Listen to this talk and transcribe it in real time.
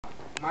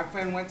My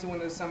friend went to one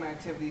of the summer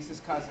activities, his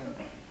cousin,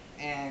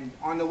 and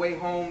on the way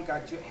home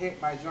got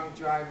hit by a drunk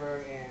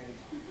driver.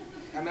 And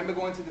I remember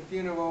going to the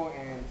funeral,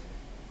 and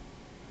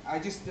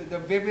the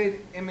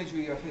vivid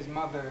imagery of his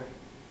mother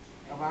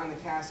around the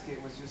casket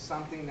was just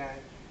something that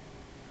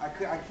I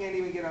can't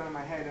even get out of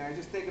my head. And I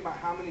just think about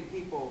how many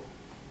people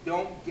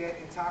don't get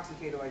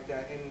intoxicated like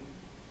that. And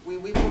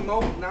we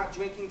promote not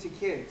drinking to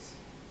kids,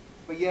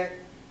 but yet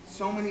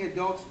so many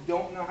adults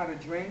don't know how to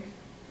drink,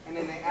 and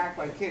then they act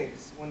like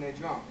kids when they're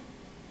drunk.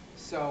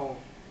 So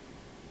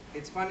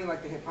it's funny,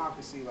 like the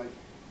hypocrisy. Like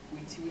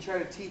we try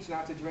to teach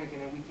not to drink,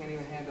 and then we can't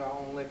even handle our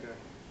own liquor.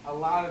 A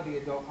lot of the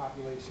adult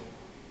population.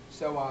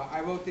 So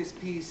I wrote this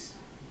piece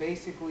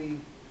basically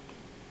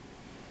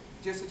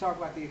just to talk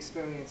about the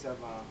experience of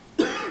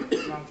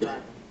drunk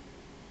driving.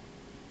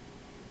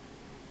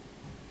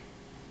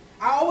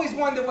 I always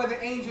wonder whether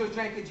angels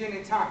drank a gin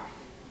and tonic.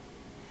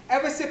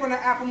 Ever sip on an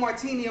apple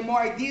martini, or more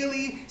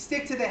ideally,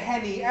 stick to the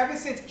Henny, ever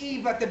since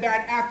Eve left the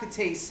bad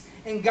aftertaste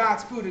in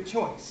God's fruit of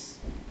choice.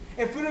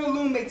 If Fruit of the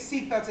Loom made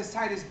seatbelts as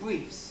tight as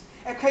briefs,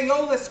 if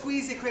Crayola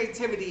squeezed the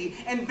creativity,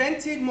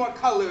 invented more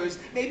colors,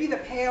 maybe the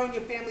hair on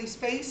your family's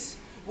face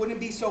wouldn't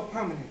be so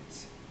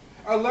permanent.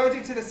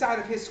 Allergic to the sight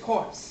of his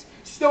corpse,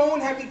 stone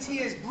heavy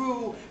tears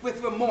brew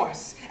with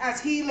remorse, as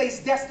he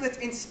lays desolate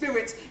in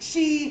spirit,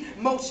 she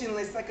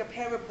motionless like a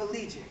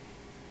paraplegic.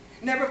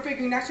 Never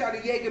figuring that shot a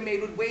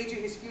Jägermaid would wager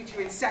his future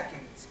in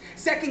seconds.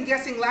 Second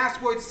guessing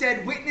last words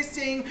said,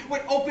 witnessing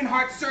what open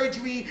heart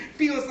surgery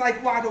feels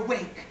like wide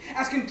awake,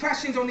 as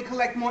compressions only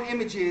collect more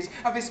images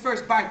of his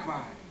first bike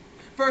ride.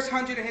 First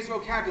 100 in his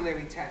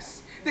vocabulary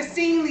tests. The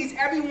scene leaves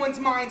everyone's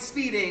mind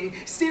speeding.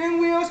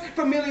 Steering wheels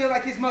familiar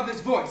like his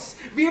mother's voice.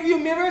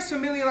 Rearview mirrors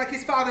familiar like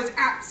his father's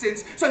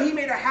absence, so he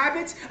made a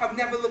habit of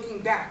never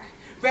looking back.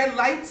 Red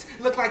lights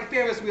look like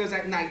Ferris wheels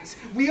at night.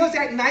 Wheels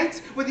at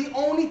night were the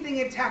only thing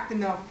intact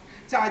enough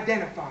to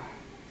identify.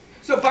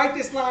 So bite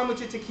this line with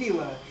your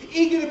tequila.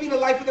 Eager to be the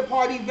life of the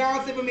party,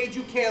 rounds never made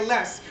you care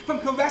less. From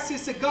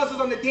caresses to guzzles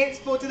on the dance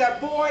floor to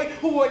that boy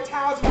who wore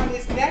towels around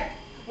his neck,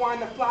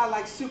 wanting to fly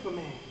like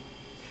Superman.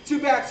 Too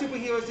bad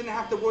superheroes didn't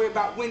have to worry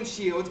about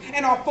windshields,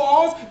 and our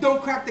falls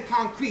don't crack the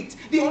concrete.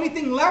 The only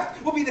thing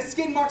left will be the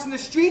skin marks in the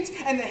streets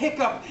and the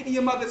hiccup in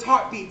your mother's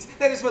heartbeat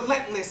that is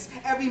relentless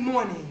every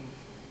morning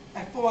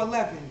at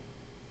 4:11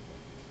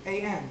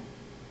 a.m.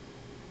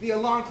 The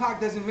alarm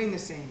clock doesn't ring the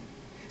same.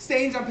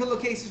 Stains on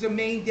pillowcases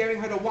remain,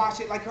 daring her to wash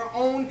it like her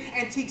own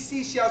antique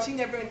seashell she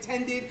never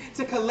intended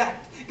to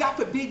collect. God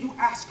forbid you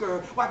ask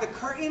her why the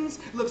curtains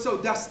look so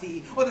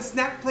dusty or the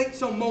snack plate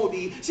so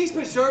moldy. She's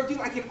preserved you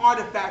like an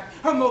artifact,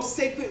 her most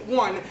sacred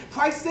one,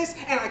 priceless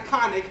and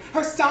iconic.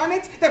 Her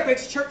sonnet that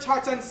breaks church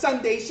hearts on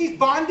Sundays. She's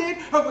bonded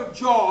her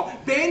withdrawal.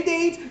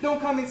 Band-aids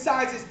don't come in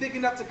sizes big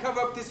enough to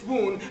cover up this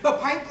wound,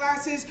 but pint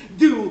glasses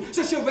do.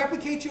 So she'll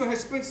replicate you in her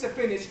sprints to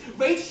finish.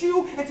 Race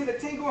you until the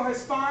tingle in her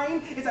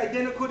spine is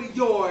identical to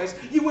yours.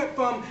 You went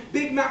from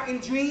big mountain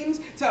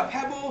dreams to a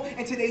pebble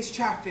in today's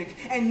traffic,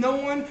 and no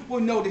one will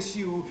notice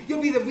you.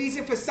 You'll be the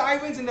reason for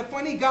sirens and the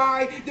funny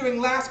guy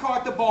during last call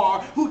at the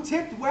bar who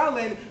tipped well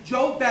and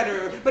drove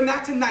better, but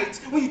not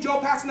tonight when you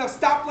drove past enough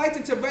stoplights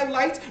until red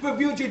lights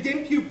revealed your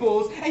dim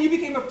pupils and you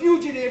became a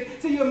fugitive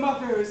to your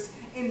mother's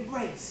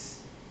embrace.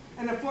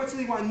 And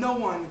unfortunately, while no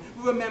one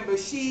will remember,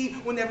 she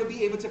will never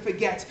be able to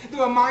forget the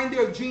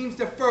reminder of dreams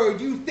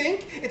deferred. You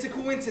think it's a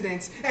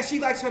coincidence that she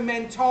likes her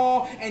men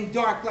tall and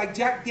dark, like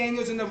Jack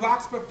Daniels and the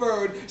Rock's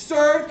preferred,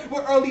 served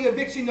with early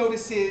eviction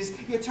notices.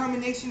 Your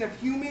termination of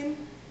human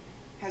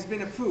has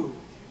been approved.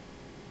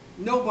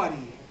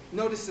 Nobody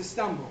noticed the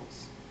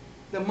stumbles,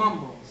 the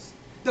mumbles,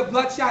 the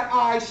bloodshot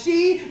eyes.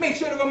 She made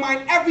sure to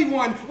remind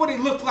everyone what it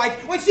looked like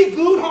when she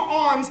glued her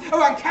arms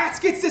around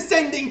caskets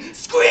descending,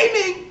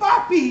 screaming,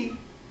 "Papi!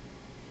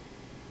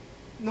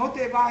 No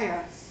te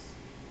vayas.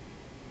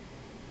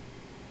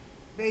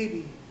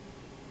 Baby,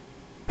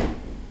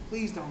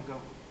 please don't go."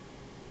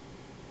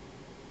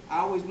 I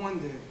always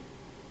wondered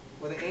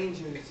whether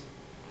angels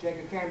drank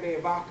a cranberry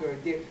vodka or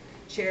dipped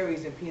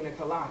cherries in pina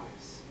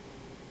coladas.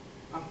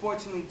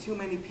 Unfortunately, too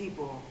many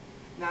people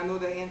now know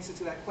the answer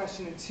to that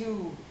question, and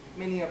too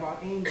many of our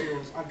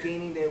angels are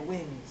gaining their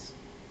wings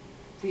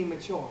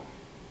premature.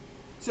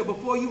 So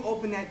before you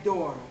open that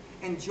door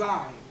and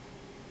drive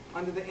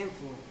under the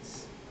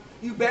influence,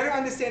 you better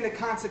understand the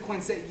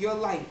consequence that your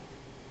life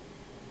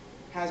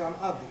has on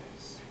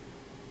others.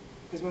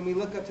 Because when we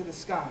look up to the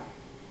sky,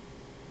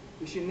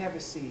 we should never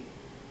see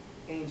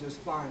angels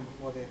flying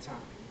before their time.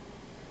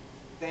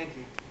 Thank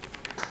you.